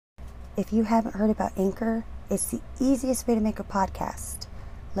If you haven't heard about Anchor, it's the easiest way to make a podcast.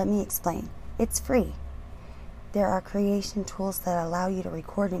 Let me explain. It's free. There are creation tools that allow you to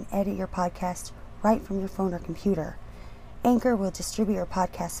record and edit your podcast right from your phone or computer. Anchor will distribute your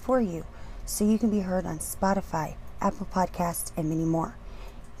podcast for you so you can be heard on Spotify, Apple Podcasts, and many more.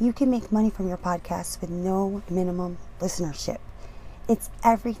 You can make money from your podcast with no minimum listenership. It's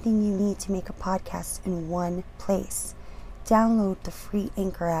everything you need to make a podcast in one place. Download the free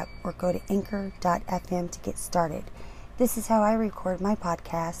Anchor app or go to anchor.fm to get started. This is how I record my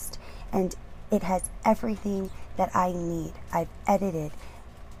podcast, and it has everything that I need. I've edited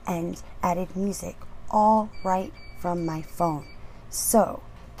and added music all right from my phone. So,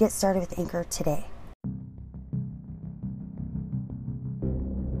 get started with Anchor today.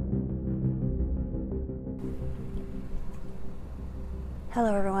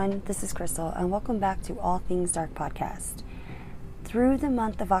 Hello everyone, this is Crystal, and welcome back to All Things Dark Podcast. Through the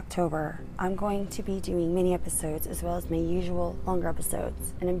month of October, I'm going to be doing mini episodes as well as my usual longer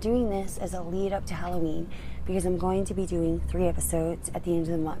episodes. And I'm doing this as a lead up to Halloween because I'm going to be doing 3 episodes at the end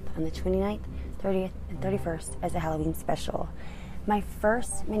of the month on the 29th, 30th, and 31st as a Halloween special. My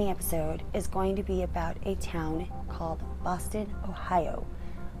first mini episode is going to be about a town called Boston, Ohio,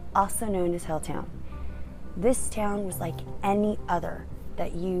 also known as Helltown. This town was like any other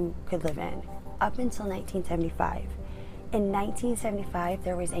that you could live in up until 1975. In 1975,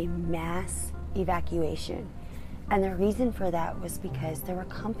 there was a mass evacuation. And the reason for that was because there were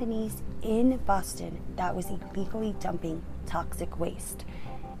companies in Boston that was illegally dumping toxic waste.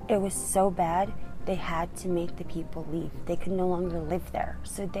 It was so bad, they had to make the people leave. They could no longer live there.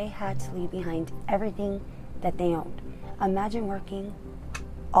 So they had to leave behind everything that they owned. Imagine working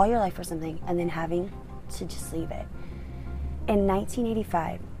all your life for something and then having to just leave it. In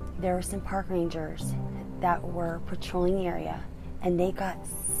 1985, there were some park rangers that were patrolling the area, and they got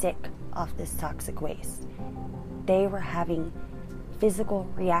sick off this toxic waste. They were having physical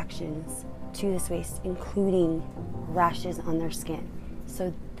reactions to this waste, including rashes on their skin.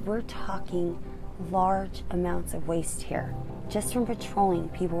 So we're talking large amounts of waste here. Just from patrolling,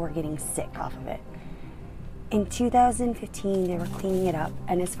 people were getting sick off of it. In 2015, they were cleaning it up,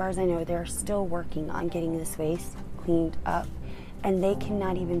 and as far as I know, they're still working on getting this waste cleaned up, and they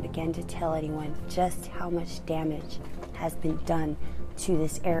cannot even begin to tell anyone just how much damage has been done to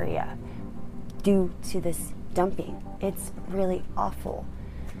this area due to this dumping. It's really awful.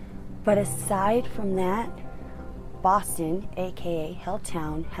 But aside from that, Boston, aka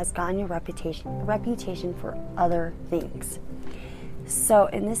Helltown, has gotten a reputation for other things. So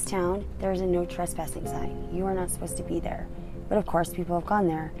in this town, there's a no trespassing sign. You are not supposed to be there. But of course, people have gone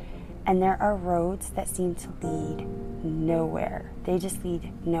there. And there are roads that seem to lead nowhere. They just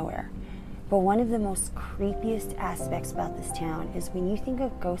lead nowhere. But one of the most creepiest aspects about this town is when you think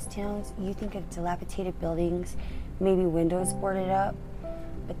of ghost towns, you think of dilapidated buildings, maybe windows boarded up.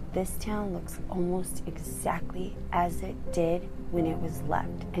 But this town looks almost exactly as it did when it was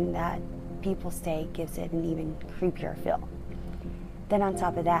left. And that, people say, gives it an even creepier feel. Then on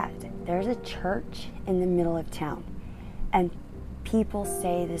top of that, there's a church in the middle of town. And people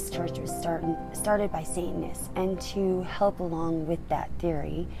say this church was started by Satanists. And to help along with that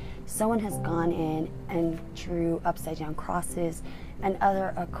theory, someone has gone in and drew upside down crosses and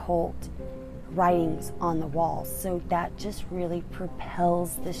other occult writings on the walls. So that just really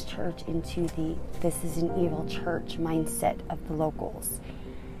propels this church into the this is an evil church mindset of the locals.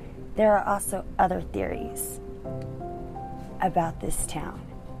 There are also other theories about this town.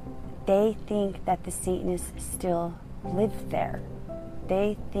 They think that the Satanists still live there.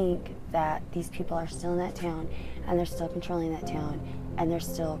 They think that these people are still in that town and they're still controlling that town and they're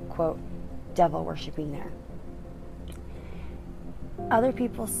still, quote, devil worshiping there. Other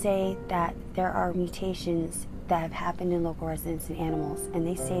people say that there are mutations that have happened in local residents and animals, and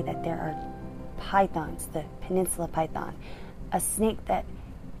they say that there are pythons, the peninsula python, a snake that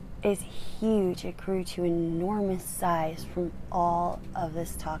is huge. It grew to enormous size from all of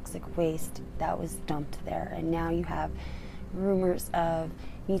this toxic waste that was dumped there. And now you have rumors of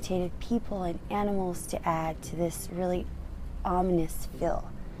mutated people and animals to add to this really ominous feel.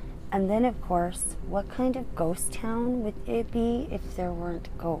 And then, of course, what kind of ghost town would it be if there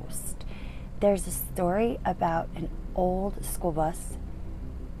weren't ghosts? There's a story about an old school bus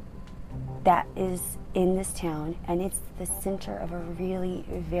that is in this town, and it's the center of a really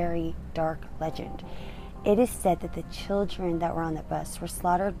very dark legend. It is said that the children that were on the bus were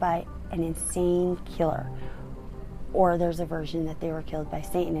slaughtered by an insane killer, or there's a version that they were killed by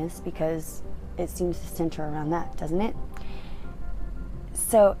Satanists, because it seems to center around that, doesn't it?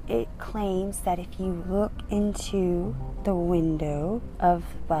 So it claims that if you look into the window of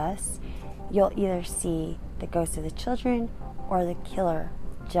the bus, you'll either see the ghost of the children or the killer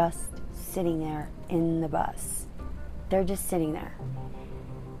just sitting there in the bus. They're just sitting there.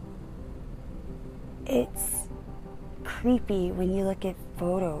 It's creepy when you look at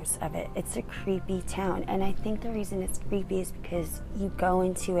photos of it. It's a creepy town, and I think the reason it's creepy is because you go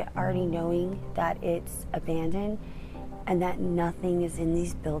into it already knowing that it's abandoned and that nothing is in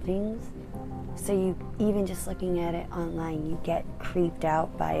these buildings. So you, even just looking at it online, you get creeped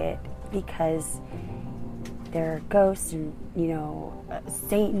out by it because there are ghosts and,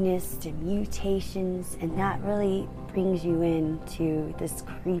 Satanists and mutations, and that really brings you into this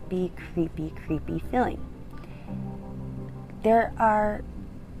creepy feeling. There are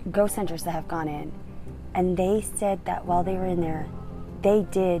ghost hunters that have gone in, and they said that while they were in there, they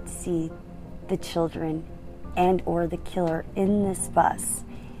did see the children and or the killer in this bus,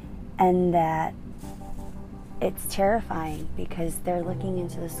 and that it's terrifying because they're looking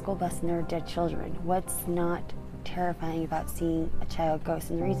into the school bus and there are dead children. What's not terrifying about seeing a child ghost?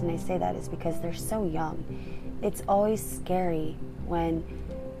 And the reason I say that is because they're so young. It's always scary when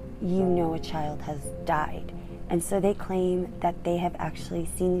you know a child has died. And so they claim that they have actually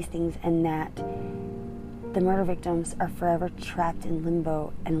seen these things and that the murder victims are forever trapped in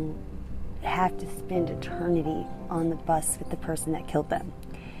limbo and have to spend eternity on the bus with the person that killed them.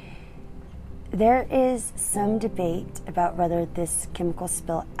 There is some debate about whether this chemical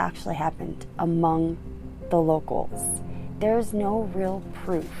spill actually happened among the locals. There's no real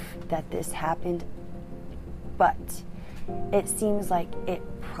proof that this happened, but it seems like it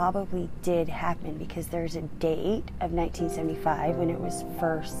probably did happen because there's a date of 1975 when it was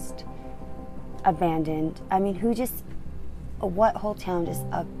first abandoned. I mean, what whole town just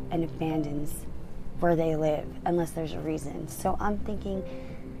up and abandons where they live unless there's a reason? So I'm thinking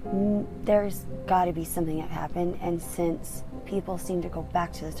there's got to be something that happened, and since people seem to go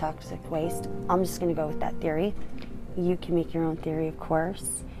back to the toxic waste, I'm just going to go with that theory. You can make your own theory, of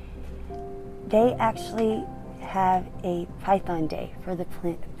course. They actually have a Python Day for the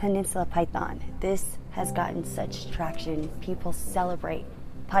Peninsula Python. This has gotten such traction. People celebrate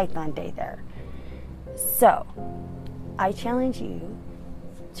Python Day there. So, I challenge you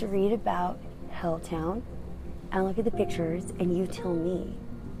to read about Helltown and look at the pictures, and you tell me,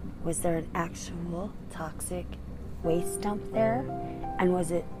 was there an actual toxic waste dump there? And was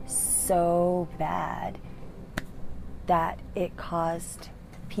it so bad that it caused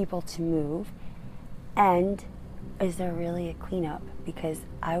people to move? And is there really a cleanup? Because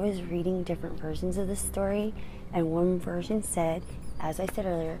I was reading different versions of this story, and one version said, as I said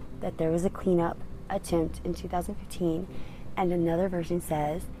earlier, that there was a cleanup attempt in 2015, and another version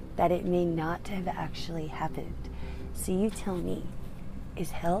says that it may not have actually happened. So you tell me,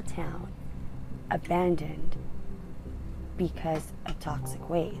 is Helltown abandoned because of toxic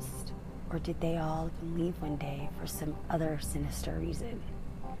waste? Or did they all leave one day for some other sinister reason?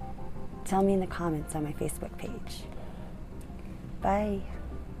 Tell me in the comments on my Facebook page. Bye.